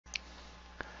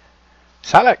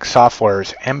Silex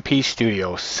Software's MP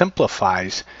Studio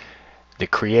simplifies the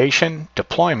creation,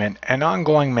 deployment, and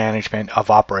ongoing management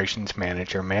of Operations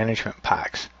Manager management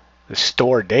packs. The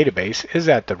store database is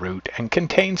at the root and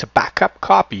contains a backup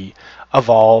copy of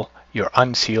all your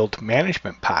unsealed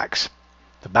management packs.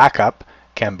 The backup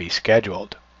can be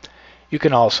scheduled. You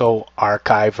can also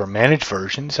archive or manage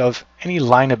versions of any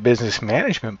line of business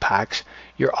management packs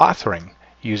you're authoring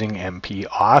using MP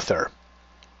Author.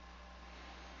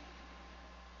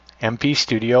 MP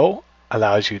Studio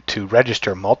allows you to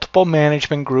register multiple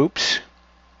management groups.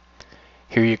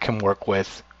 Here you can work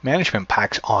with management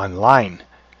packs online.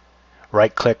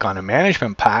 Right-click on a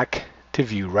management pack to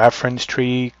view reference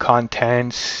tree,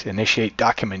 contents, initiate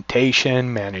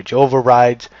documentation, manage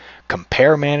overrides,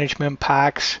 compare management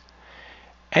packs,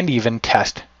 and even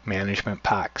test management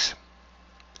packs.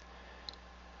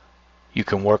 You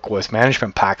can work with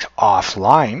management packs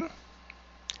offline,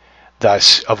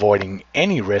 thus avoiding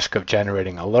any risk of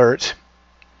generating alerts.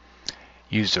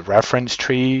 Use the reference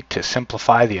tree to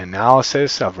simplify the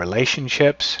analysis of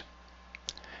relationships,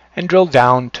 and drill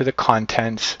down to the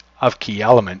contents of key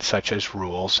elements such as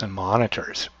rules and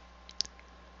monitors.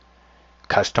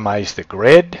 Customize the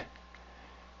grid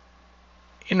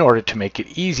in order to make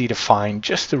it easy to find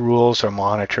just the rules or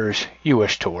monitors you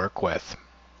wish to work with.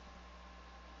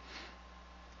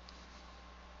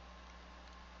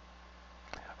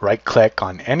 Right-click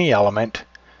on any element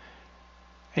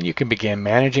and you can begin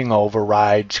managing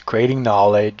overrides, creating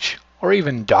knowledge, or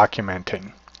even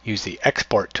documenting. Use the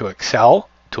Export to Excel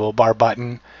toolbar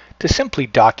button to simply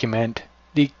document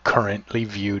the currently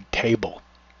viewed table.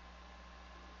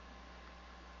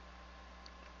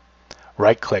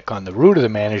 Right-click on the root of the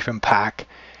management pack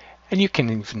and you can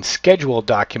even schedule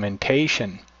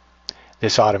documentation.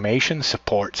 This automation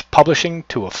supports publishing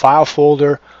to a file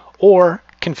folder or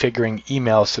configuring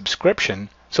email subscription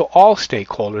so all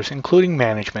stakeholders, including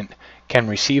management, can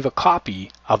receive a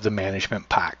copy of the management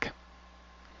pack.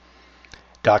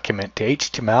 Document to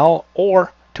HTML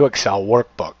or to Excel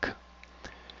workbook.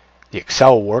 The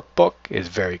Excel workbook is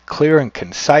very clear and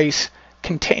concise,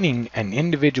 containing an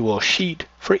individual sheet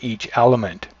for each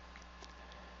element.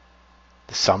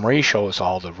 The summary shows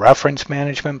all the reference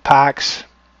management packs.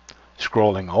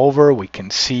 Scrolling over, we can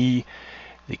see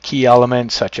the key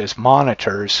elements such as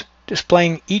monitors,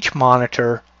 displaying each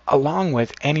monitor along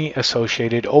with any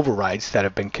associated overrides that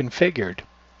have been configured.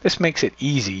 This makes it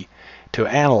easy to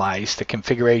analyze the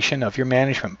configuration of your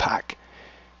management pack.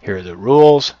 Here are the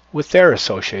rules with their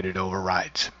associated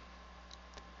overrides.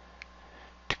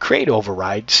 To create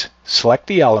overrides, select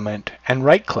the element and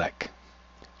right-click.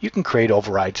 You can create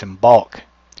overrides in bulk.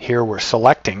 Here we're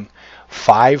selecting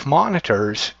 5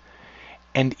 monitors,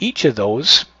 and each of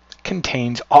those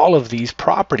contains all of these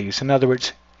properties. In other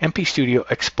words, MP Studio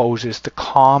exposes the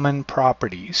common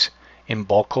properties in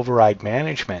bulk override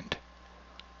management.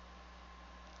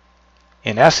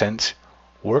 In essence,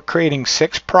 we're creating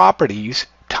 6 properties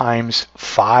times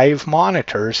 5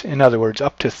 monitors. In other words,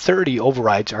 up to 30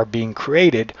 overrides are being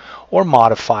created or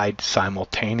modified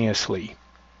simultaneously.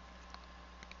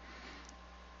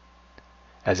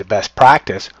 As a best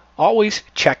practice, always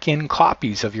check in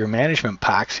copies of your management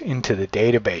packs into the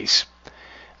database.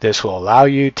 This will allow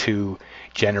you to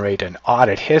generate an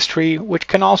audit history, which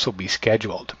can also be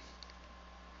scheduled.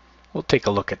 We'll take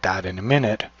a look at that in a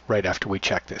minute, right after we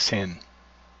check this in.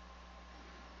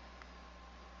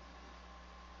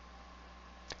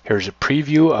 Here's a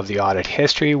preview of the audit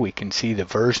history. We can see the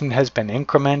version has been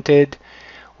incremented.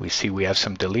 We see we have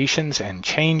some deletions and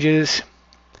changes,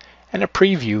 and a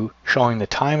preview showing the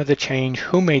time of the change,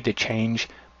 who made the change,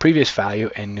 previous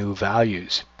value, and new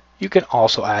values. You can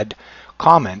also add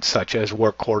comments such as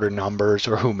work order numbers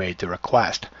or who made the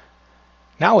request.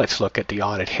 Now let's look at the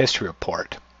audit history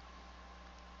report.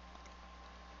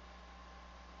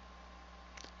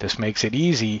 This makes it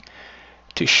easy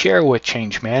to share with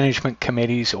change management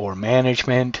committees or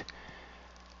management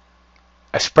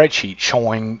a spreadsheet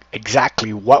showing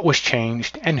exactly what was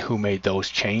changed and who made those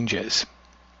changes.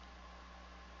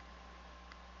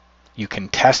 You can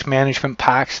test management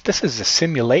packs. This is a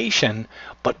simulation,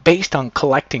 but based on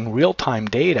collecting real-time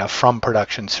data from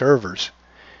production servers.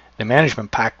 The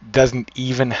management pack doesn't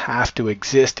even have to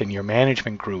exist in your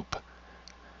management group.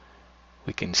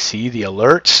 We can see the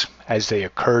alerts as they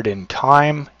occurred in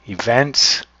time,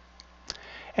 events,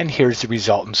 and here's the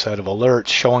resultant set of alerts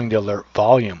showing the alert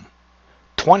volume.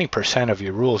 20% of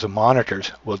your rules and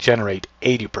monitors will generate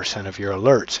 80% of your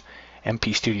alerts.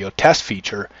 MP Studio Test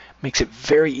feature makes it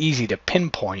very easy to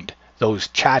pinpoint those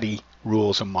chatty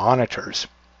rules and monitors.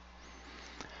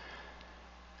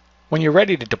 When you're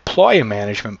ready to deploy a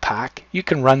management pack, you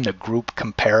can run the group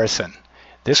comparison.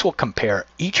 This will compare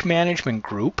each management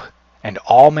group and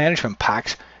all management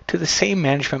packs to the same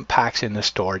management packs in the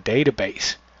store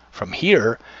database. From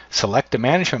here, select the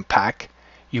management pack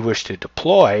you wish to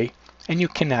deploy, and you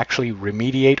can actually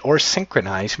remediate or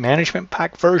synchronize management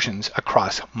pack versions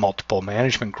across multiple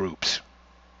management groups.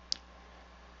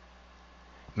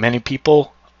 Many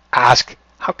people ask,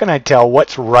 how can I tell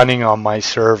what's running on my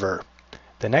server?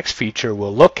 The next feature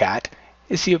we'll look at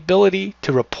is the ability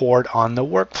to report on the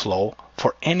workflow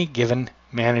for any given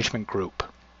management group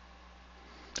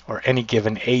or any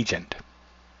given agent.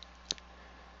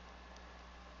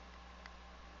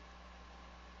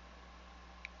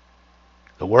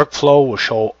 The workflow will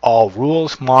show all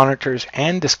rules, monitors,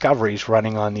 and discoveries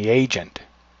running on the agent.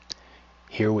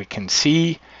 Here we can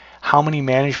see how many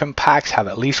management packs have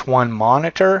at least one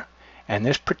monitor, and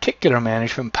this particular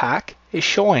management pack is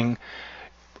showing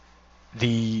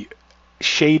the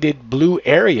shaded blue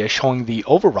area showing the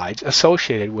overrides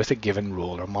associated with a given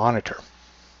rule or monitor.